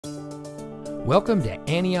Welcome to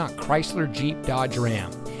Antioch Chrysler Jeep Dodge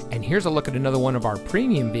Ram, and here's a look at another one of our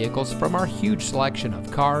premium vehicles from our huge selection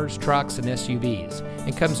of cars, trucks, and SUVs,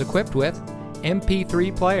 and comes equipped with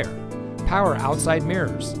MP3 player, power outside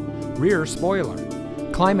mirrors, rear spoiler,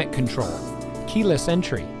 climate control, keyless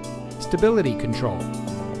entry, stability control,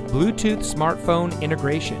 Bluetooth smartphone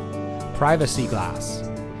integration, privacy glass,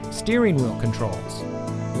 steering wheel controls,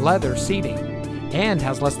 leather seating, and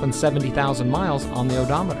has less than 70,000 miles on the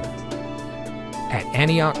odometer. At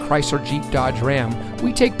Antioch Chrysler Jeep Dodge Ram,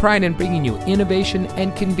 we take pride in bringing you innovation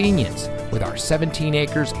and convenience with our 17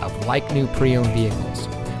 acres of like-new pre-owned vehicles.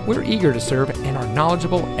 We're eager to serve, and our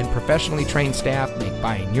knowledgeable and professionally trained staff make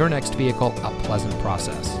buying your next vehicle a pleasant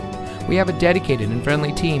process. We have a dedicated and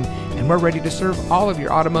friendly team, and we're ready to serve all of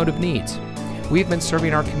your automotive needs. We've been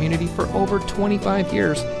serving our community for over 25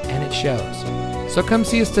 years, and it shows. So come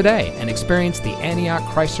see us today and experience the Antioch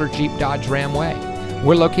Chrysler Jeep Dodge Ram way.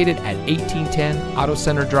 We're located at 1810 Auto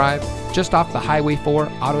Center Drive, just off the Highway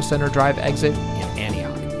 4 Auto Center Drive exit in Antioch.